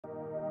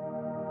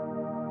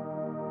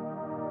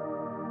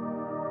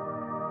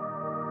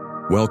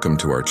Welcome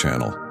to our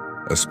channel,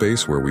 a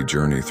space where we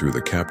journey through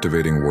the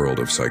captivating world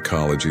of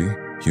psychology,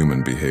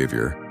 human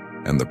behavior,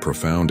 and the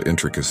profound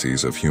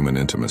intricacies of human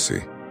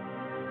intimacy.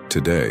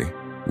 Today,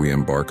 we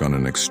embark on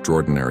an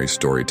extraordinary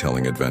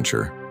storytelling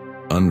adventure,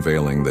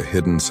 unveiling the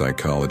hidden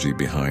psychology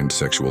behind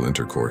sexual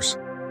intercourse.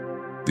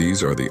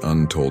 These are the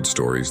untold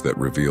stories that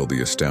reveal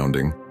the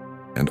astounding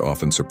and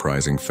often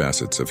surprising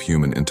facets of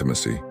human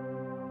intimacy.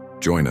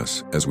 Join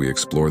us as we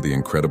explore the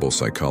incredible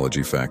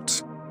psychology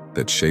facts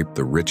that shape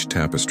the rich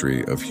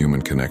tapestry of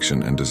human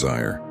connection and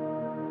desire.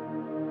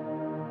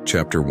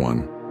 Chapter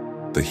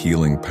 1: The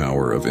Healing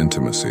Power of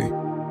Intimacy.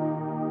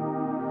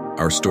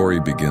 Our story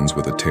begins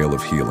with a tale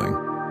of healing.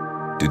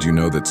 Did you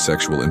know that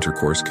sexual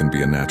intercourse can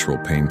be a natural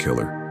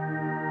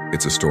painkiller?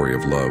 It's a story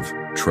of love,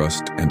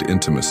 trust, and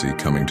intimacy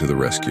coming to the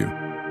rescue.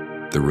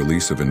 The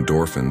release of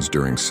endorphins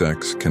during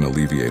sex can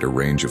alleviate a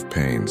range of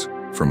pains,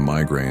 from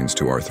migraines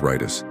to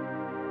arthritis.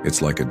 It's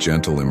like a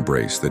gentle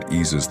embrace that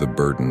eases the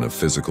burden of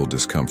physical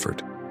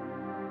discomfort.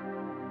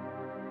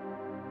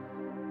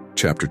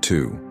 Chapter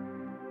 2: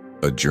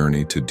 A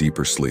Journey to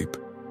Deeper Sleep.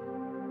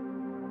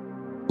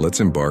 Let's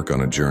embark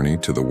on a journey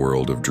to the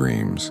world of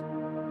dreams.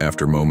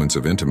 After moments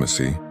of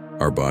intimacy,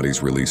 our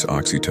bodies release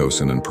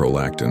oxytocin and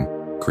prolactin,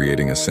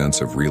 creating a sense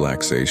of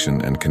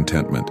relaxation and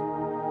contentment.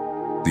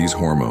 These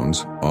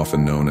hormones,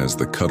 often known as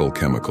the cuddle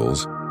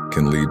chemicals,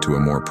 can lead to a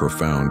more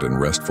profound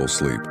and restful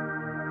sleep.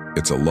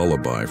 It's a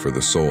lullaby for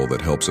the soul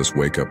that helps us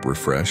wake up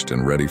refreshed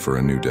and ready for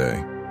a new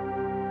day.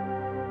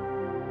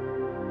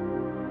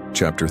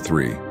 Chapter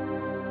 3: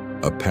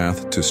 A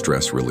Path to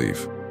Stress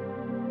Relief.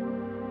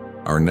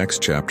 Our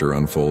next chapter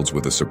unfolds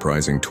with a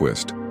surprising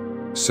twist.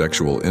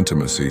 Sexual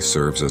intimacy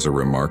serves as a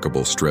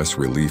remarkable stress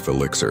relief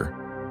elixir.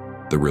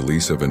 The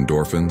release of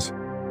endorphins,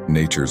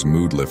 nature's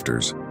mood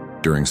lifters,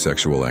 during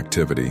sexual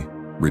activity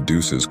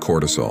reduces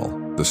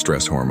cortisol, the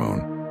stress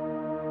hormone.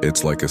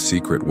 It's like a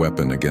secret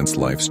weapon against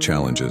life's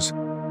challenges,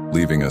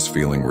 leaving us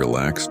feeling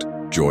relaxed,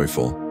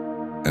 joyful,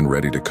 and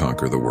ready to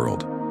conquer the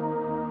world.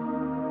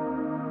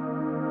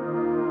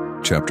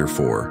 Chapter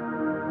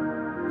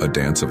 4: A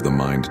Dance of the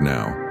Mind.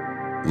 Now,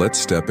 let's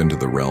step into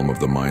the realm of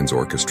the mind's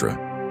orchestra.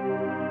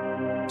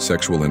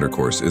 Sexual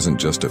intercourse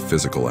isn't just a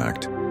physical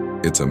act,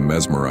 it's a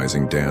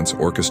mesmerizing dance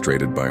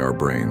orchestrated by our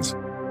brains.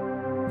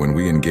 When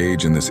we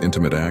engage in this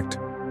intimate act,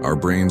 our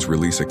brains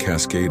release a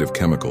cascade of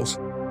chemicals,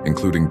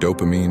 including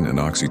dopamine and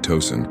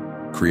oxytocin,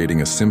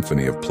 creating a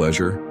symphony of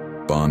pleasure,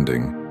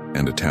 bonding,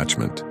 and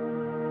attachment.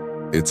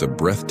 It's a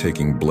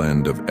breathtaking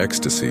blend of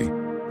ecstasy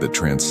that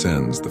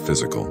transcends the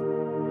physical.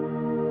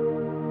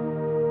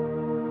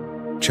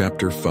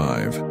 Chapter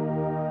 5: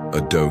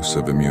 A Dose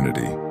of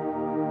Immunity.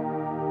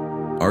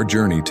 Our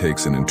journey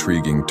takes an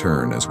intriguing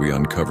turn as we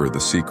uncover the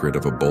secret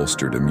of a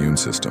bolstered immune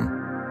system.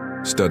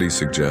 Studies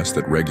suggest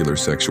that regular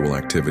sexual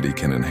activity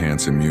can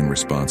enhance immune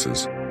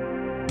responses.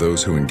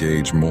 Those who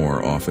engage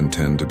more often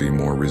tend to be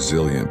more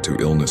resilient to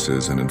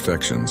illnesses and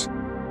infections.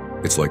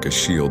 It's like a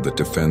shield that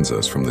defends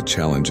us from the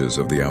challenges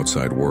of the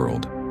outside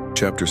world.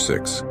 Chapter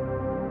 6: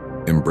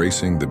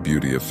 Embracing the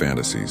Beauty of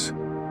Fantasies.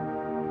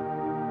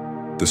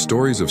 The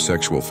stories of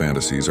sexual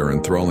fantasies are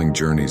enthralling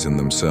journeys in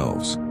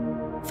themselves.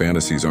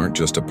 Fantasies aren't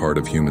just a part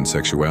of human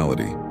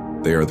sexuality,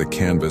 they are the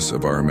canvas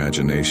of our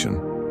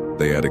imagination.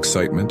 They add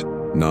excitement,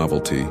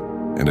 novelty,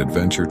 and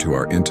adventure to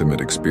our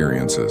intimate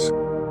experiences.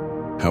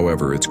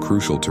 However, it's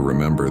crucial to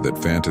remember that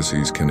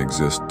fantasies can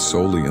exist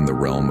solely in the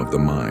realm of the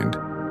mind,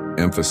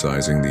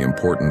 emphasizing the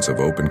importance of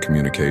open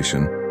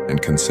communication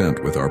and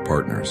consent with our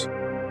partners.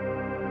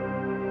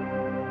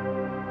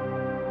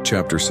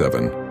 Chapter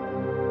 7: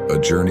 A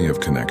Journey of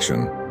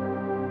Connection.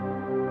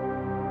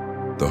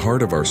 The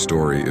heart of our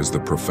story is the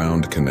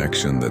profound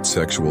connection that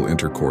sexual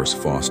intercourse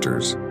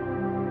fosters.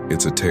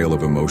 It's a tale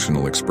of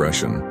emotional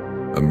expression,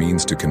 a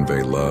means to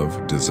convey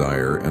love,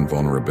 desire, and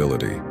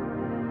vulnerability.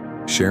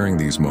 Sharing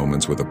these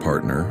moments with a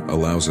partner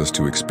allows us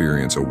to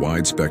experience a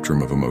wide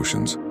spectrum of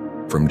emotions,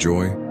 from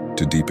joy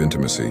to deep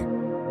intimacy.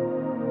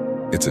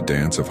 It's a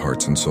dance of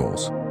hearts and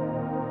souls.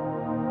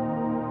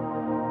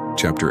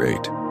 Chapter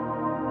 8: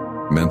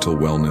 Mental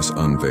Wellness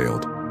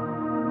Unveiled.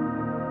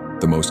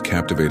 The most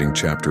captivating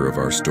chapter of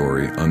our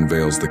story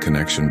unveils the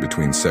connection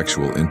between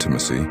sexual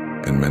intimacy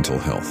and mental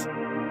health.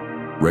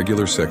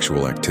 Regular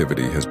sexual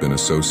activity has been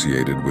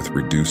associated with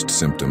reduced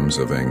symptoms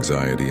of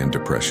anxiety and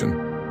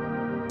depression.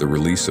 The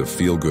release of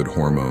feel-good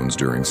hormones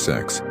during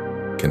sex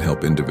can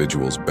help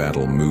individuals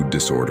battle mood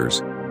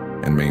disorders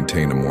and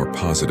maintain a more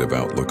positive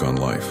outlook on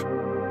life.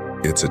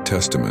 It's a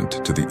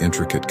testament to the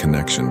intricate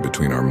connection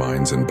between our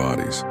minds and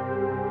bodies.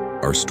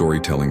 Our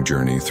storytelling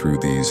journey through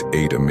these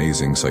 8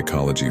 amazing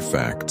psychology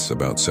facts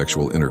about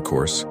sexual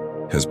intercourse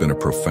has been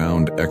a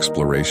profound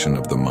exploration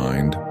of the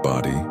mind,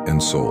 body,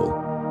 and soul.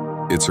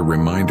 It's a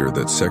reminder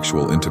that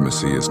sexual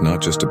intimacy is not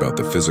just about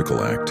the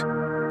physical act,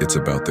 it's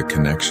about the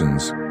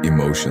connections,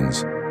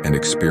 emotions, and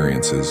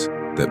experiences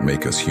that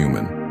make us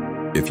human.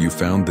 If you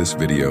found this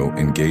video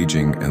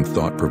engaging and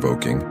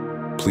thought-provoking,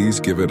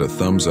 please give it a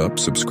thumbs up,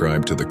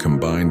 subscribe to the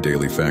Combined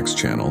Daily Facts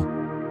channel,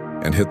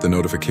 and hit the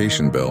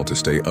notification bell to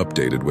stay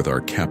updated with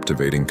our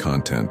captivating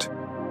content.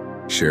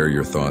 Share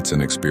your thoughts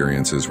and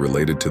experiences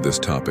related to this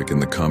topic in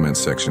the comments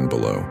section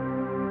below.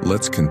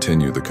 Let's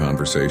continue the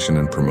conversation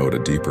and promote a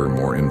deeper,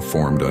 more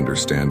informed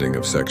understanding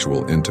of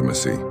sexual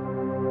intimacy.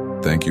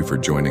 Thank you for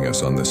joining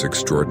us on this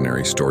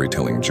extraordinary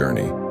storytelling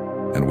journey,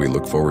 and we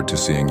look forward to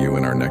seeing you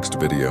in our next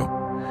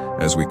video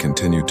as we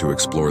continue to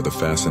explore the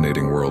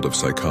fascinating world of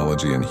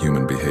psychology and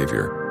human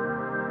behavior.